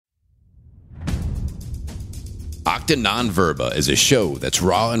Octa Non-Verba is a show that's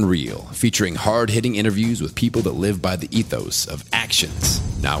raw and real, featuring hard-hitting interviews with people that live by the ethos of actions,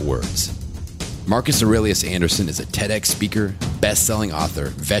 not words. Marcus Aurelius Anderson is a TEDx speaker, best-selling author,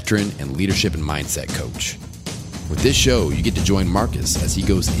 veteran, and leadership and mindset coach. With this show, you get to join Marcus as he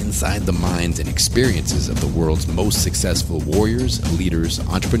goes inside the minds and experiences of the world's most successful warriors, leaders,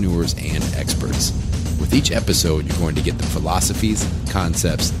 entrepreneurs, and experts. With each episode, you're going to get the philosophies,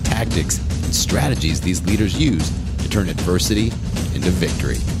 concepts, tactics, and strategies these leaders use to turn adversity into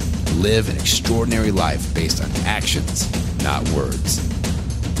victory. Live an extraordinary life based on actions, not words.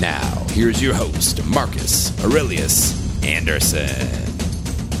 Now, here's your host, Marcus Aurelius Anderson.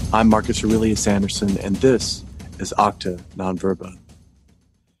 I'm Marcus Aurelius Anderson, and this is Octa Non-Verba.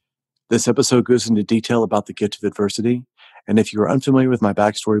 This episode goes into detail about the gift of adversity, and if you are unfamiliar with my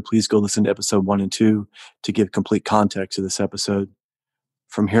backstory, please go listen to episode 1 and 2 to give complete context to this episode.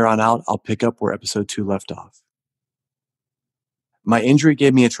 From here on out, I'll pick up where episode 2 left off. My injury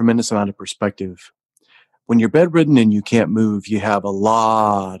gave me a tremendous amount of perspective. When you're bedridden and you can't move, you have a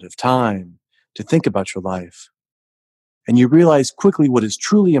lot of time to think about your life, and you realize quickly what is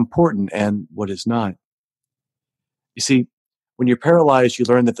truly important and what is not. You see, when you're paralyzed, you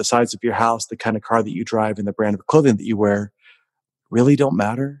learn that the size of your house, the kind of car that you drive, and the brand of clothing that you wear really don't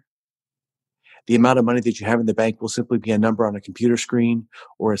matter. The amount of money that you have in the bank will simply be a number on a computer screen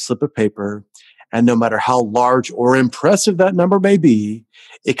or a slip of paper, and no matter how large or impressive that number may be,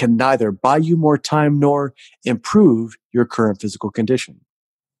 it can neither buy you more time nor improve your current physical condition.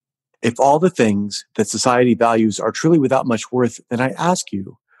 If all the things that society values are truly without much worth, then I ask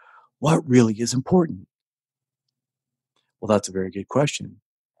you, what really is important? Well, that's a very good question.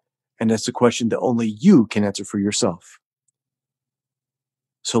 And that's a question that only you can answer for yourself.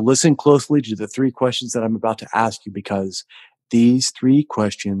 So listen closely to the 3 questions that I'm about to ask you, because these 3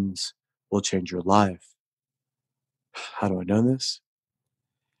 questions will change your life. How do I know this?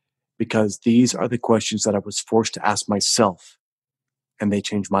 Because these are the questions that I was forced to ask myself, and they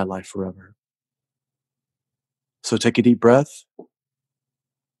changed my life forever. So take a deep breath,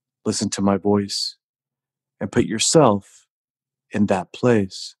 listen to my voice, and put yourself in that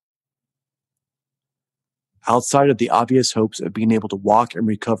place. Outside of the obvious hopes of being able to walk and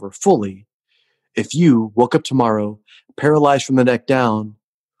recover fully, if you woke up tomorrow paralyzed from the neck down,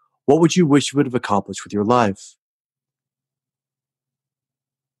 what would you wish you would have accomplished with your life?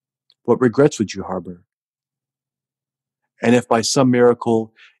 What regrets would you harbor? And if by some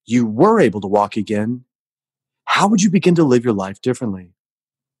miracle you were able to walk again, how would you begin to live your life differently?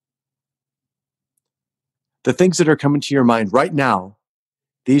 The things that are coming to your mind right now,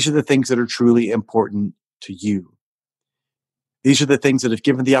 these are the things that are truly important to you. These are the things that, if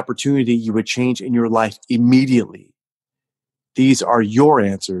given the opportunity, you would change in your life immediately. These are your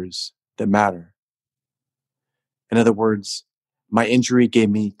answers that matter. In other words, my injury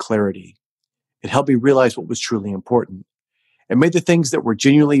gave me clarity. It helped me realize what was truly important. It made the things that were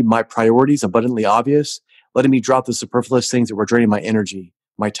genuinely my priorities abundantly obvious, letting me drop the superfluous things that were draining my energy,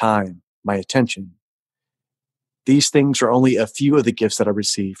 my time, my attention. These things are only a few of the gifts that I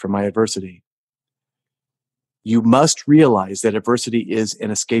received from my adversity. You must realize that adversity is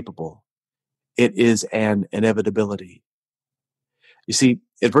inescapable. It is an inevitability. You see,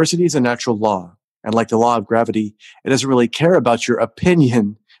 adversity is a natural law, and like the law of gravity, it doesn't really care about your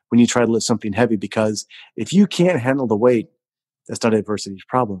opinion when you try to lift something heavy, because if you can't handle the weight, that's not adversity's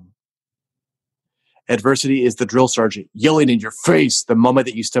problem. Adversity is the drill sergeant yelling in your face the moment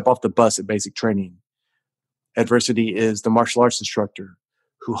that you step off the bus at basic training. Adversity is the martial arts instructor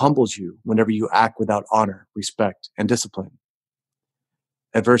who humbles you whenever you act without honor, respect, and discipline.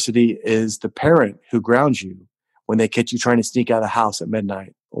 Adversity is the parent who grounds you when they catch you trying to sneak out of the house at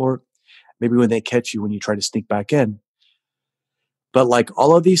midnight, or maybe when they catch you when you try to sneak back in. But like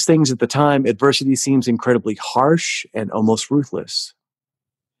all of these things at the time, adversity seems incredibly harsh and almost ruthless.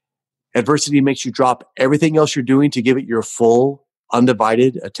 Adversity makes you drop everything else you're doing to give it your full,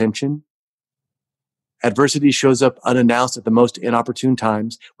 undivided attention. Adversity shows up unannounced at the most inopportune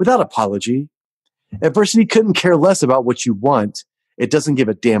times without apology. Adversity couldn't care less about what you want. It doesn't give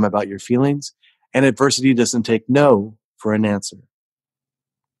a damn about your feelings. And adversity doesn't take no for an answer.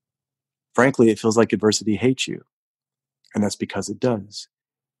 Frankly, it feels like adversity hates you. And that's because it does.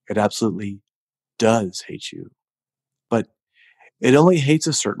 It absolutely does hate you. But it only hates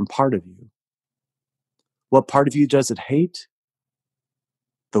a certain part of you. What part of you does it hate?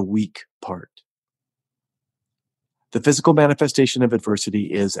 The weak part. The physical manifestation of adversity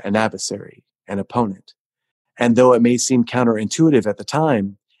is an adversary, an opponent. And though it may seem counterintuitive at the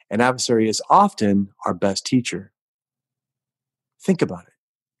time, an adversary is often our best teacher. Think about it.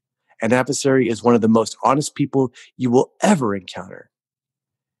 An adversary is one of the most honest people you will ever encounter.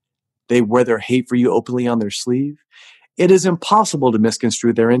 They wear their hate for you openly on their sleeve. It is impossible to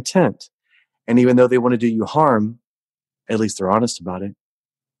misconstrue their intent. And even though they want to do you harm, at least they're honest about it.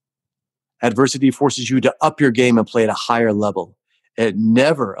 Adversity forces you to up your game and play at a higher level. It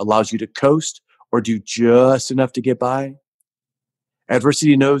never allows you to coast or do just enough to get by.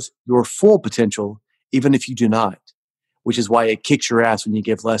 Adversity knows your full potential, even if you do not, which is why it kicks your ass when you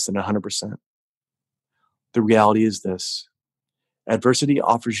give less than 100%. The reality is this: adversity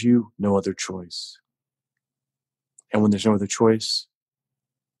offers you no other choice. And when there's no other choice,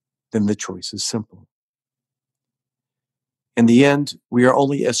 then the choice is simple. In the end, we are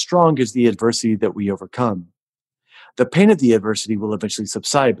only as strong as the adversity that we overcome. The pain of the adversity will eventually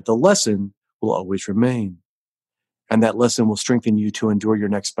subside, but the lesson will always remain. And that lesson will strengthen you to endure your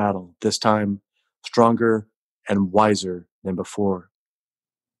next battle, this time stronger and wiser than before.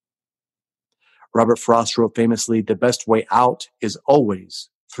 Robert Frost wrote famously, "The best way out is always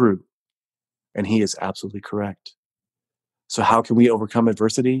through." And he is absolutely correct. So how can we overcome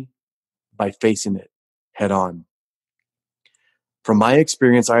adversity? By facing it head on. From my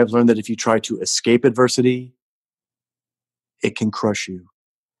experience, I have learned that if you try to escape adversity, it can crush you.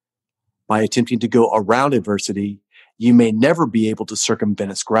 By attempting to go around adversity, you may never be able to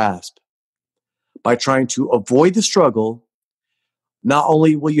circumvent its grasp. By trying to avoid the struggle, not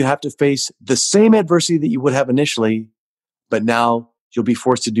only will you have to face the same adversity that you would have initially, but now you'll be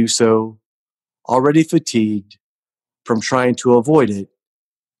forced to do so already fatigued from trying to avoid it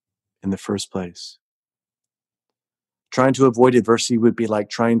in the first place. Trying to avoid adversity would be like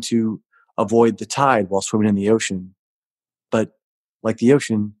trying to avoid the tide while swimming in the ocean. But like the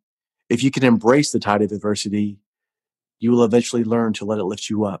ocean, if you can embrace the tide of adversity, you will eventually learn to let it lift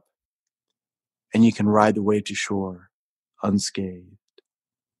you up. And you can ride the wave to shore unscathed.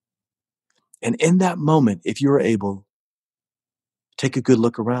 And in that moment, if you are able, take a good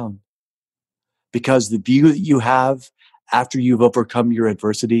look around. Because the view that you have after you've overcome your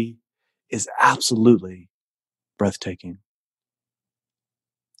adversity is absolutely breathtaking.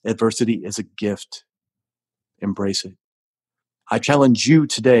 Adversity is a gift. Embrace it. I challenge you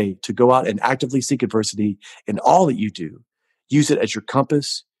today to go out and actively seek adversity in all that you do. Use it as your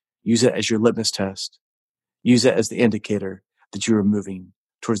compass. Use it as your litmus test. Use it as the indicator that you are moving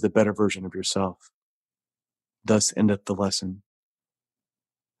towards the better version of yourself. Thus endeth the lesson.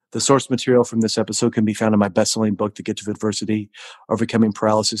 The source material from this episode can be found in my best-selling book, The Gift of Adversity, Overcoming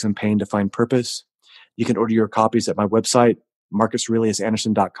Paralysis and Pain to Find Purpose. You can order your copies at my website,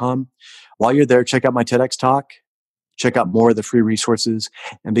 MarcusAureliusAnderson.com. While you're there, check out my TEDx talk, check out more of the free resources,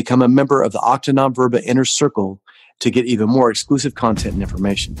 and become a member of the Octa Non-Verba Inner Circle to get even more exclusive content and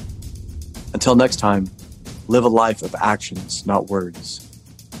information. Until next time, live a life of actions, not words.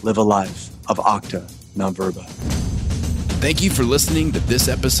 Live a life of Octa Non-Verba. Thank you for listening to this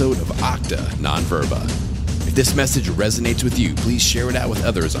episode of Octa Non-Verba. If this message resonates with you, please share it out with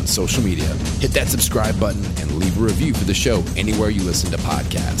others on social media. Hit that subscribe button and leave a review for the show anywhere you listen to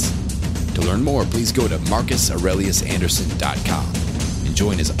podcasts. To learn more, please go to MarcusAureliusAnderson.com and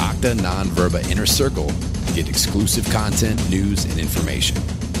join his Octa Non-Verba Inner Circle to get exclusive content, news, and information.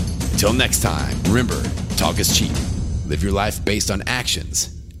 Until next time, remember, talk is cheap. Live your life based on actions,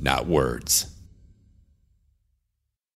 not words.